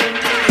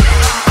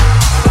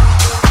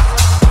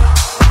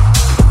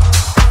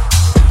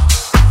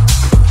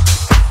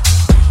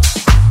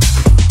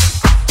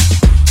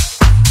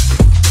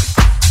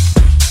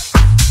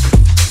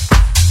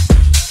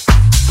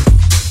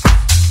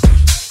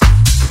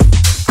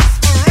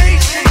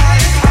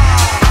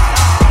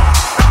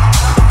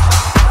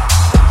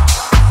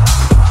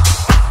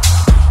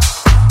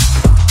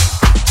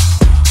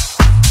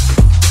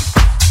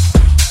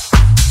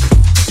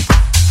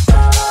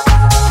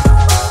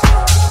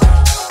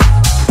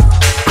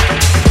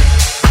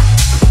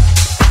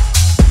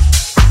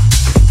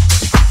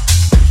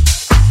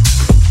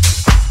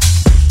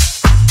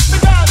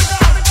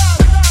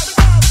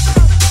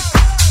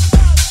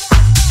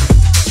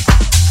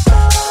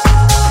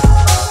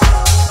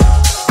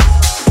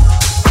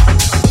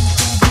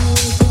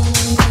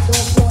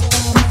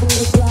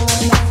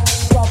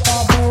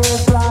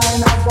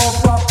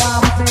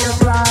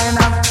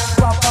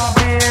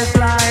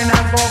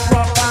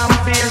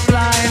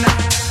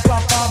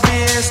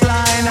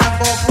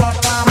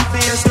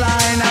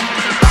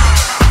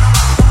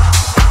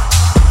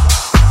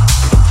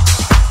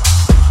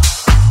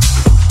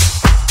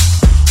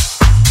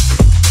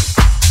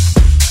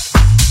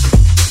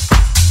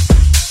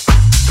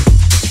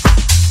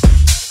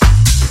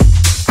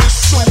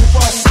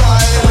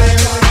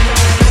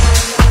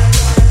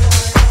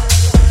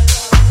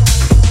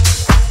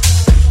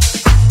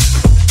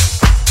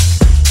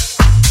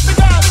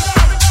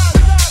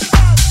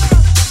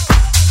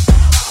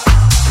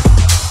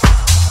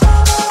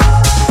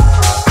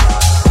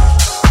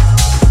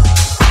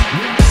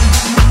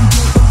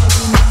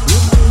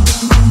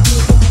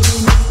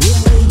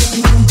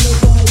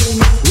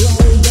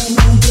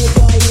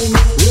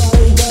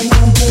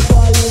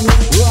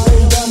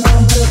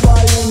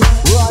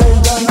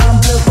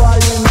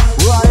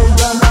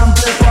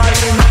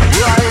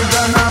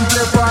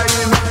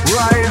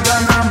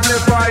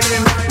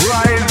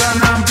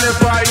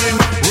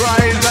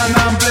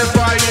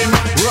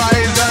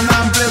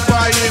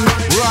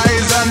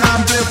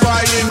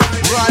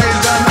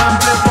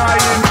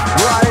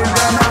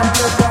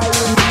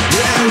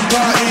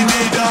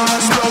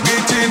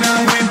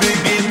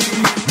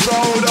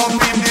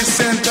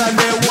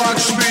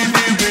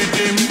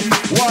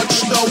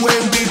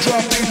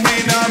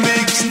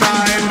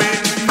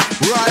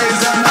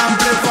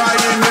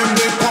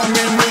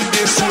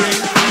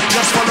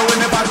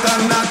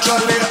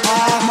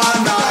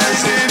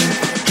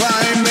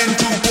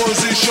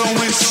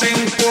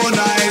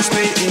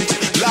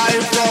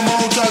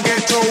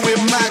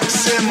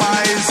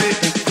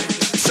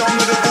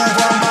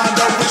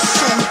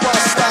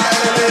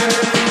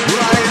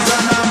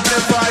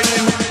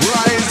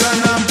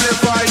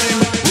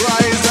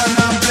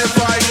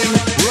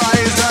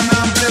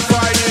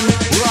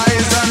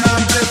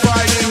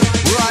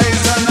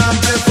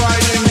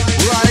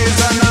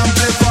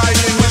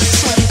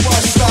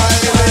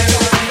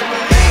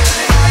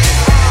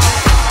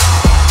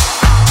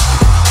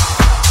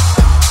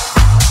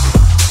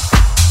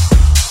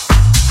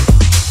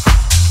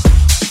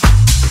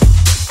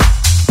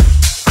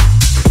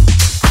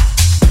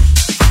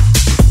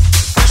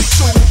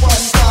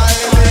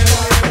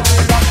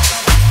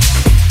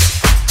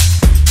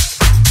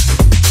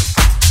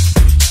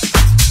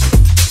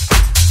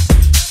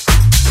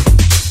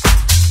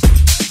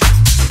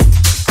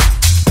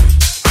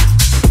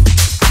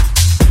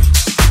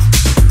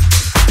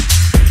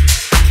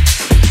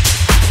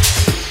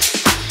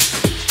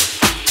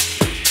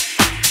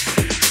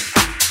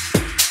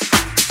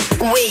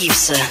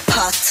 House,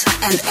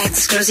 hot and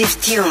exclusive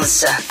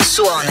tunes.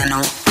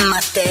 Suonano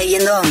Mattei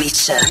and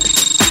Omich.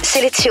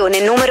 Selezione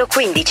numero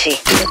 15.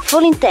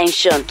 Full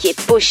Intention,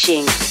 Keep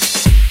Pushing.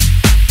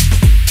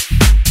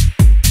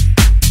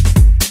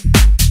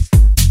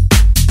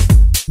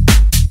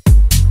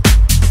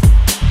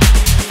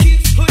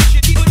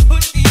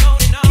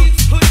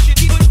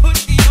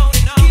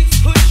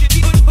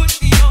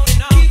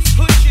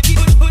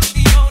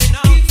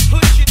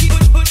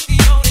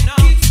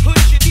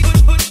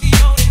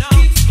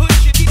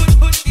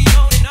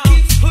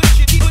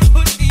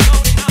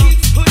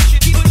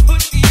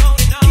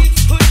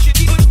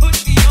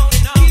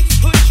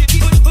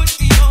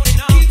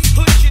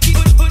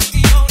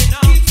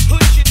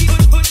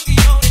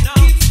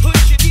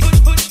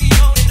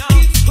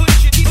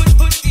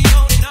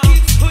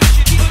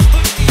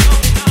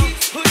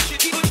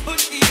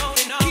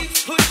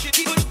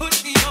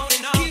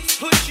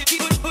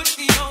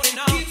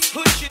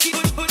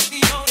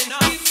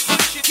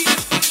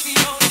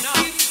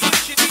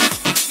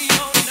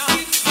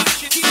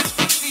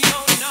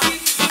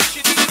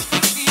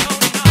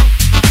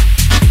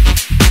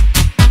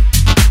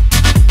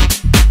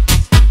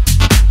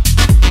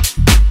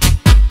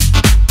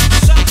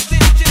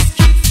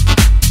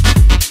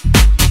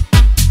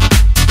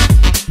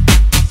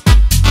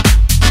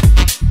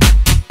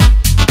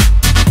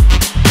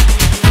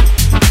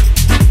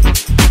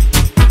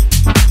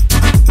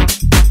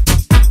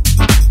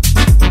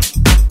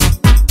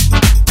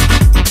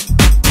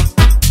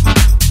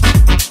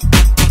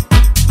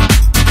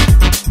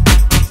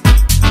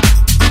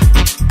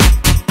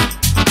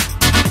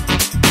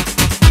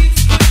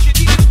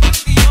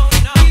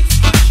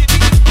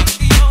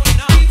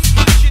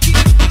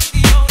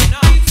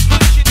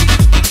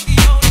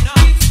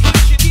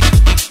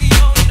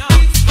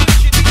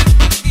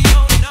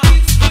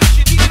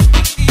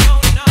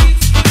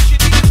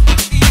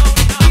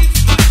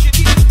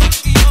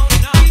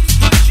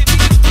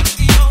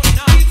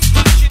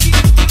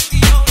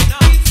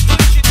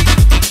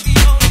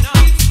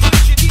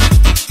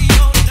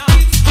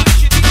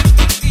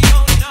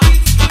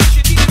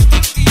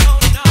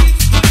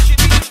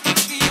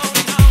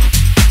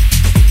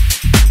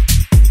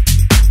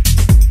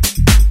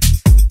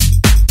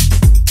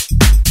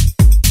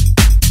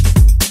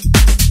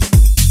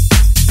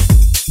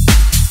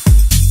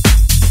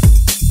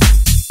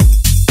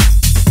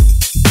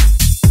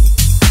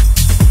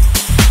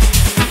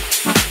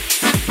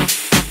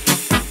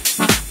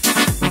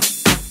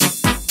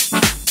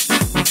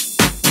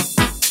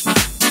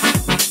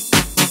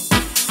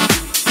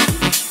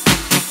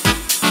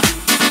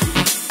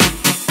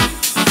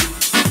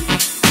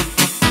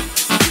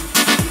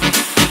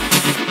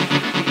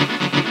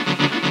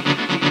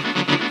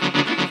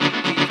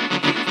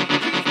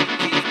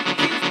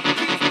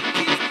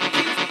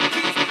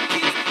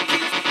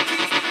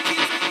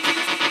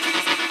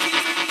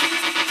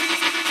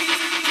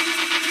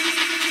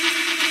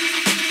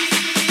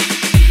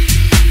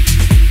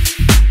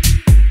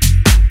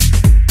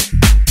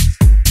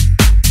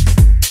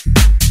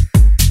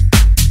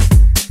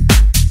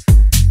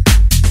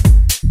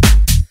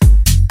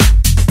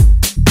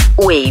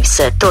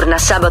 Waves torna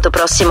sabato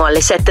prossimo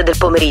alle 7 del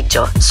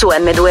pomeriggio su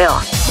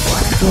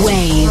m2o.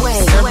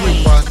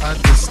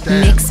 Waves.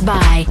 Mixed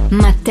by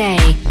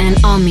Mattei and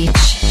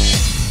Omich.